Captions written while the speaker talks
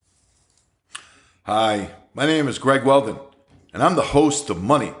Hi, my name is Greg Weldon, and I'm the host of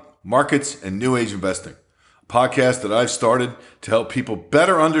Money, Markets, and New Age Investing, a podcast that I've started to help people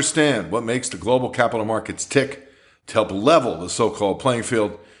better understand what makes the global capital markets tick, to help level the so-called playing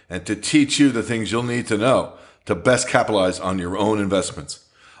field, and to teach you the things you'll need to know to best capitalize on your own investments.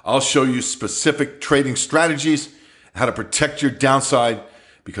 I'll show you specific trading strategies, how to protect your downside,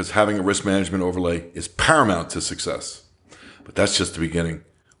 because having a risk management overlay is paramount to success. But that's just the beginning.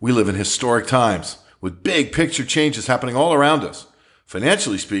 We live in historic times with big picture changes happening all around us.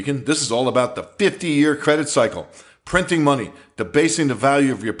 Financially speaking, this is all about the 50-year credit cycle, printing money, debasing the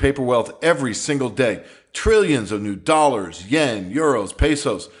value of your paper wealth every single day, trillions of new dollars, yen, euros,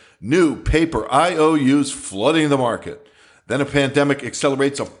 pesos, new paper IOUs flooding the market. Then a pandemic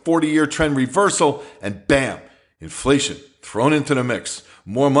accelerates a 40-year trend reversal, and bam, inflation thrown into the mix.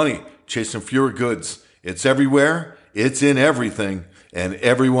 More money chasing fewer goods. It's everywhere, it's in everything, and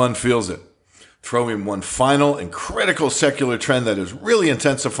everyone feels it. Throw in one final and critical secular trend that is really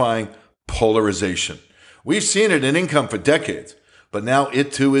intensifying: polarization. We've seen it in income for decades, but now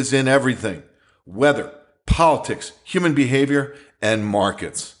it too is in everything: weather, politics, human behavior, and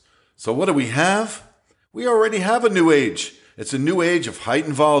markets. So what do we have? We already have a new age. It's a new age of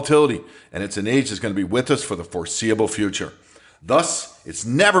heightened volatility, and it's an age that's going to be with us for the foreseeable future. Thus, it's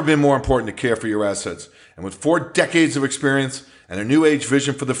never been more important to care for your assets. And with 4 decades of experience and a new age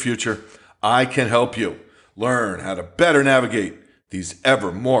vision for the future, I can help you learn how to better navigate these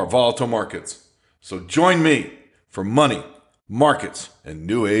ever more volatile markets. So join me for Money, Markets, and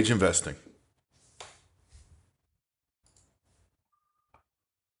New Age Investing.